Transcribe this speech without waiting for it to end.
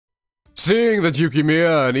Seeing that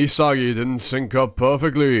Yukimiya and Isagi didn't sync up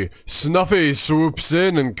perfectly, Snuffy swoops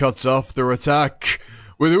in and cuts off their attack.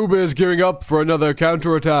 With Ubers gearing up for another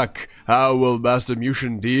counterattack, how will Master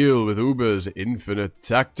Mushin deal with Uber's infinite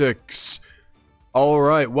tactics?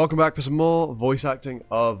 Alright, welcome back for some more voice acting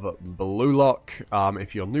of Blue Lock.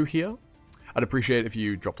 If you're new here, I'd appreciate if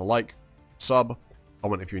you dropped a like, sub,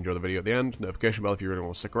 comment if you enjoy the video at the end, notification bell if you really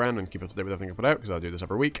want to stick around and keep up to date with everything I put out, because I do this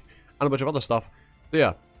every week, and a bunch of other stuff. So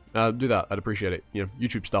yeah, do that, I'd appreciate it, you know,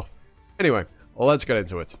 YouTube stuff. Anyway, let's get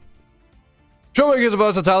into it. Showing his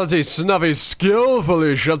versatility, Snuffy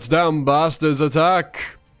skillfully shuts down Bastard's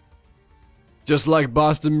attack. Just like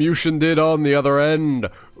Bastard Mushin did on the other end,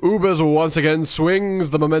 Ubers once again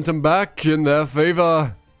swings the momentum back in their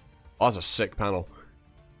favor. Oh, that's a sick panel.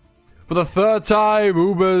 For the third time,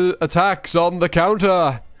 Uber attacks on the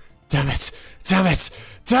counter. Damn it! Damn it!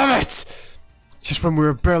 Damn it! Just when we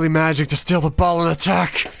were barely managing to steal the ball and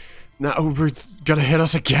attack. Now Uber's gonna hit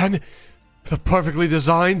us again? With a perfectly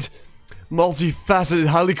designed, multifaceted,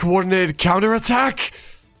 highly coordinated counterattack?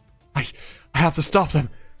 I have to stop them.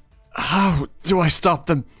 How do I stop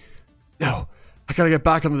them? No, I gotta get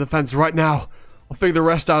back on the defense right now. I'll figure the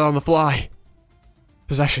rest out on the fly.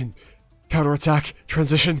 Possession, counterattack,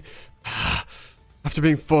 transition. After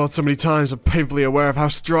being foiled so many times, I'm painfully aware of how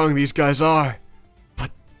strong these guys are. But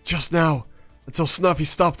just now, until Snuffy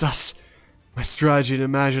stopped us, my strategy and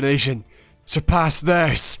imagination surpassed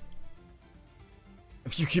theirs.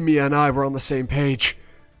 If Yukimiya and I were on the same page,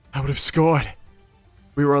 I would have scored.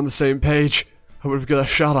 If we were on the same page, I would have got a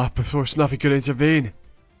shot off before Snuffy could intervene.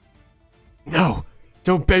 No,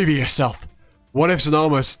 don't baby yourself. What ifs and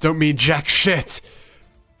almost don't mean jack shit.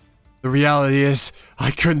 The reality is,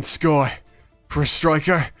 I couldn't score. For a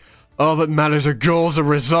striker, all that matters are goals and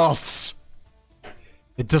results.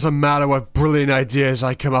 It doesn't matter what brilliant ideas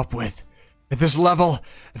I come up with. At this level,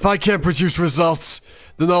 if I can't produce results,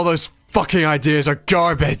 then all those fucking ideas are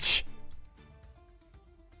garbage.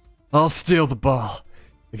 I'll steal the ball.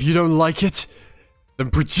 If you don't like it, then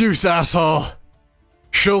produce, asshole.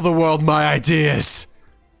 Show the world my ideas.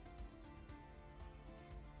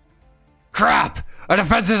 Crap! Our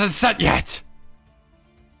defense isn't set yet!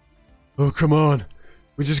 Oh, come on.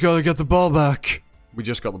 We just gotta get the ball back. We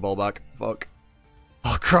just got the ball back. Fuck.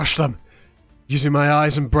 I'll crush them. Using my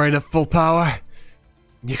eyes and brain at full power.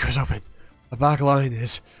 Nico's open. The back line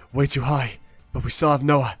is way too high, but we still have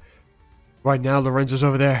Noah. Right now, Lorenzo's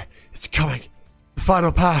over there. It's coming. The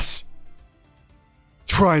final pass.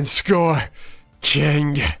 Try and score,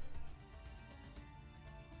 King.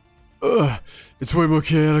 Ugh, it's way more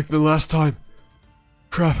chaotic than last time.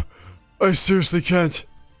 Crap, I seriously can't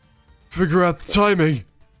figure out the timing.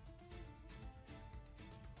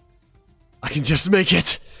 I can just make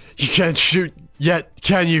it. You can't shoot yet,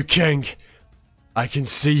 can you, King? I can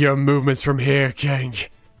see your movements from here, King.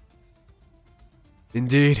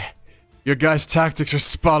 Indeed, your guys' tactics are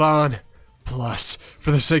spot on. Plus,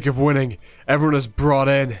 for the sake of winning, everyone is brought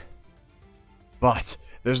in. But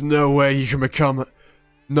there's no way you can become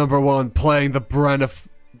 #1 playing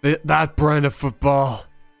that brand of football.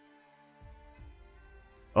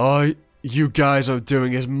 All you guys are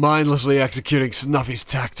doing is mindlessly executing Snuffy's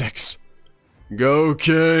tactics. Go,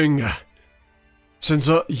 King! Since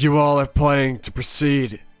you all are playing to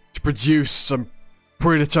proceed to produce some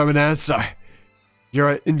predetermined answer,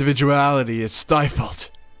 your individuality is stifled.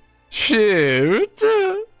 Shoot!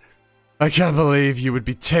 I can't believe you would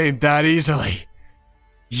be tamed that easily.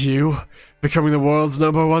 You, becoming the world's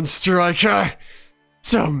 #1 striker?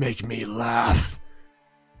 Don't make me laugh.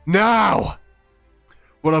 Now!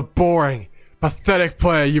 What a boring, pathetic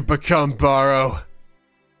player you've become, Barou.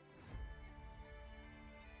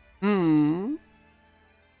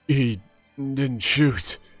 He didn't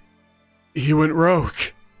shoot. He went rogue.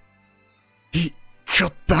 He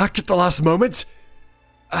cut back at the last moment?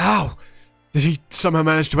 Ow! Did he somehow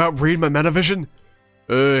manage to outread my metavision?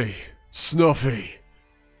 Hey, Snuffy.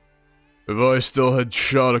 If I still had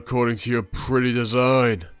shot according to your pretty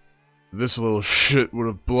design, this little shit would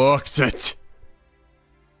have blocked it.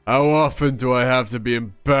 How often do I have to be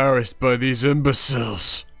embarrassed by these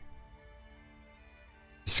imbeciles?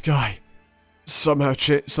 This guy, somehow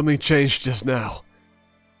something changed just now.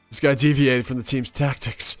 This guy deviated from the team's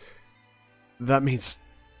tactics. That means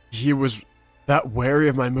he was that wary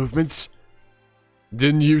of my movements?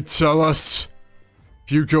 Didn't you tell us?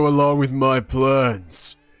 If you go along with my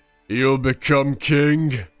plans, you'll become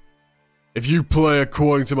king. If you play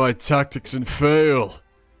according to my tactics and fail,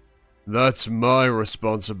 that's my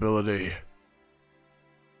responsibility.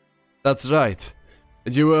 That's right.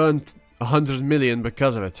 And you earned 100 million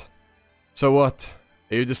because of it. So what?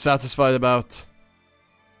 Are you dissatisfied about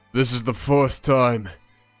This is the 4th time.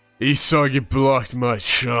 Isagi blocked my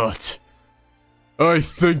shot. I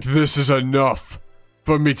think this is enough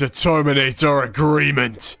for me to terminate our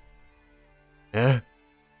agreement. Eh?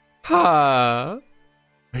 Ha!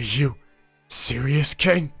 Are you serious,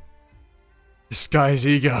 King? This guy's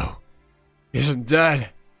ego isn't dead.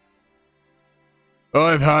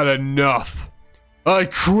 I've had enough. I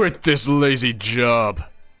quit this lazy job.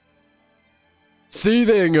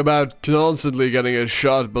 Seething about constantly getting his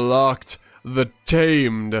shot blocked, the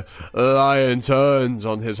tamed lion turns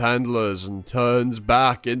on his handlers and turns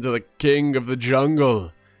back into the king of the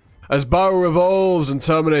jungle. As Barou evolves and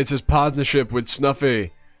terminates his partnership with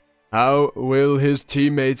Snuffy, how will his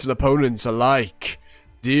teammates and opponents alike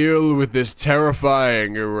deal with this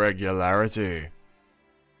terrifying irregularity?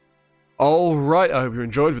 Alright, I hope you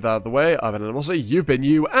enjoyed. With that out of the way, I've been Animosity, you've been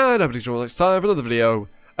you, and I hope to see you all next time for another video.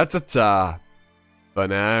 Ta-ta. For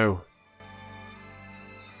now.